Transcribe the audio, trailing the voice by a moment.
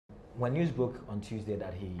When news broke on Tuesday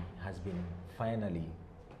that he has been finally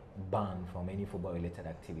banned from any football-related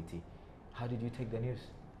activity, how did you take the news?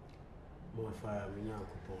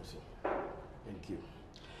 Thank you.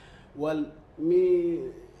 Well, me,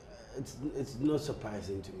 it's not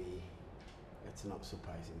surprising to me. It's not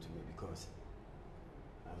surprising to me because,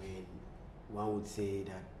 I mean, one would say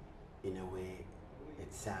that in a way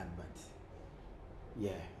it's sad, but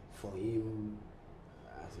yeah, for him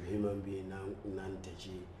as a human being,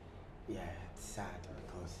 Nyantakyi, yeah, it's sad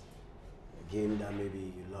because a game that maybe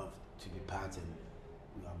you love to be part and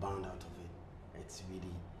you are bound out of it, it's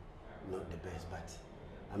really not the best. But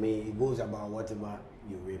I mean, it goes about whatever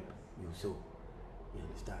you reap, you sow. You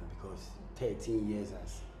understand? Because 13 years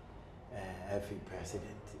as FA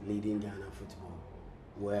president, leading Ghana football,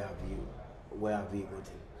 where have we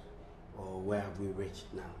gotten, or where have we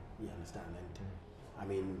reached now? You understand? And I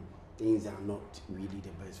mean, things are not really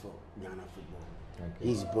the best for Ghana football. Okay.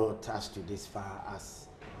 He's brought us to this far as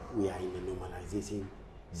we are in a normalization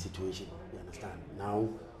situation. You understand? Now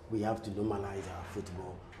we have to normalize our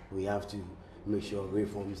football. We have to make sure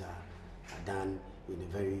reforms are done in a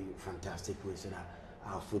very fantastic way so that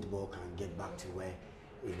our football can get back to where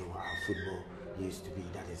our football used to be,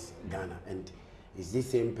 that is Ghana. And it's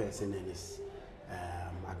this same person and his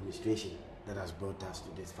administration that has brought us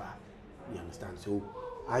to this far. You understand? So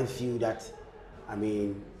I feel that, I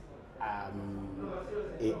mean,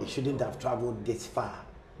 it shouldn't have traveled this far,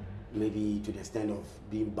 maybe to the extent of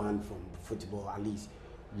being banned from football. At least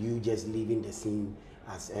you just leaving the scene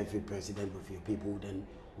as every president with your people, then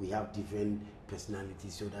we have different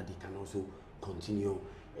personalities so that they can also continue,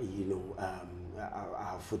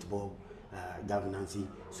 our football governance,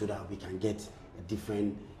 so that we can get a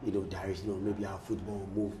different, direction, or maybe our football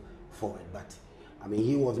will move forward. But I mean,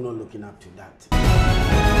 he was not looking up to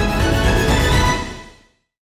that.